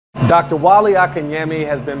Dr. Wally Akenyemi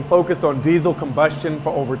has been focused on diesel combustion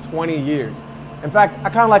for over 20 years. In fact, I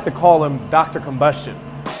kind of like to call him Dr. Combustion.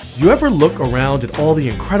 You ever look around at all the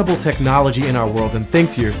incredible technology in our world and think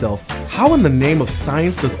to yourself, how in the name of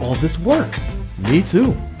science does all this work? Me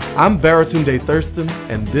too. I'm Baratunde Thurston,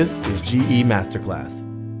 and this is GE Masterclass.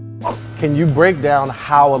 Can you break down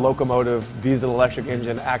how a locomotive diesel electric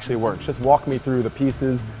engine actually works? Just walk me through the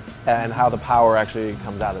pieces and how the power actually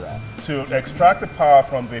comes out of that. To extract the power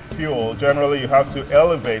from the fuel, generally you have to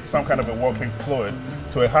elevate some kind of a working fluid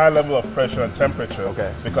to a high level of pressure and temperature,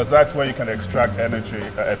 because that's where you can extract energy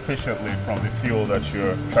efficiently from the fuel that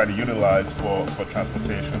you're trying to utilize for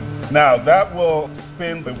transportation. Now, that will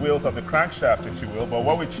spin the wheels of the crankshaft, if you will, but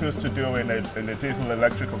what we choose to do in a diesel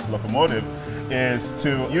electric locomotive is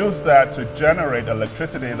to use that to generate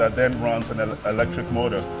electricity that then runs an electric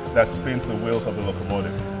motor that spins the wheels of the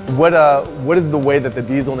locomotive. What is the way that the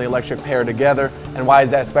diesel and the electric pair together, and why is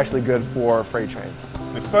that especially good for freight trains?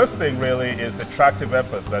 The first thing really is the tractive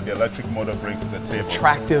effort that the electric motor brings to the table.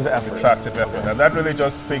 Tractive effort. The tractive effort, and that really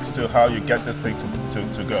just speaks to how you get this thing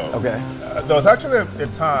to go. Okay. There was actually a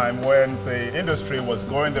time when the industry was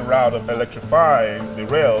going the route of electrifying the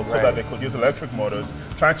rails so that they could use electric motors,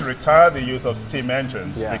 trying to retire the use of steam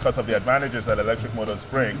engines because of the advantages that electric motors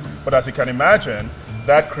bring. But as you can imagine,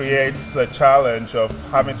 that creates a challenge of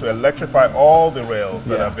having to electrify all the rails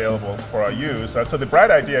that are available for our use. And so the bright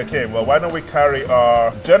idea came, well, why don't we carry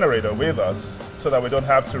our generator with us so that we don't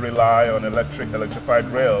have to rely on electrified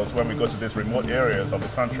rails when we go to these remote areas of the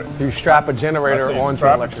country. So you strap a generator onto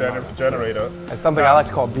an electric generator. It's something I like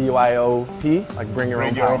to call B.Y.O.P, like bring your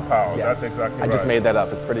own power. Yeah. That's exactly right. I just made that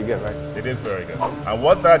up. It's pretty good, right? It is very good. And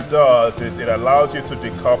what that does is it allows you to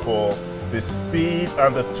decouple the speed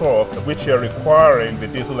and the torque which you're requiring the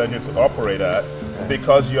diesel engine to operate at,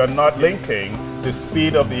 because you're not linking the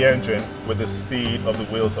speed of the engine with the speed of the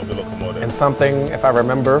wheels of the locomotive. And something, if I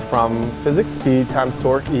remember from physics, speed times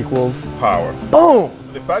torque equals power. Boom!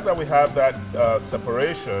 The fact that we have that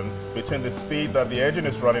separation between the speed that the engine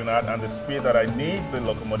is running at and the speed that I need the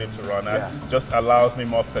locomotive to run at just allows me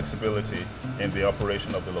more flexibility in the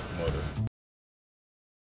operation of the locomotive.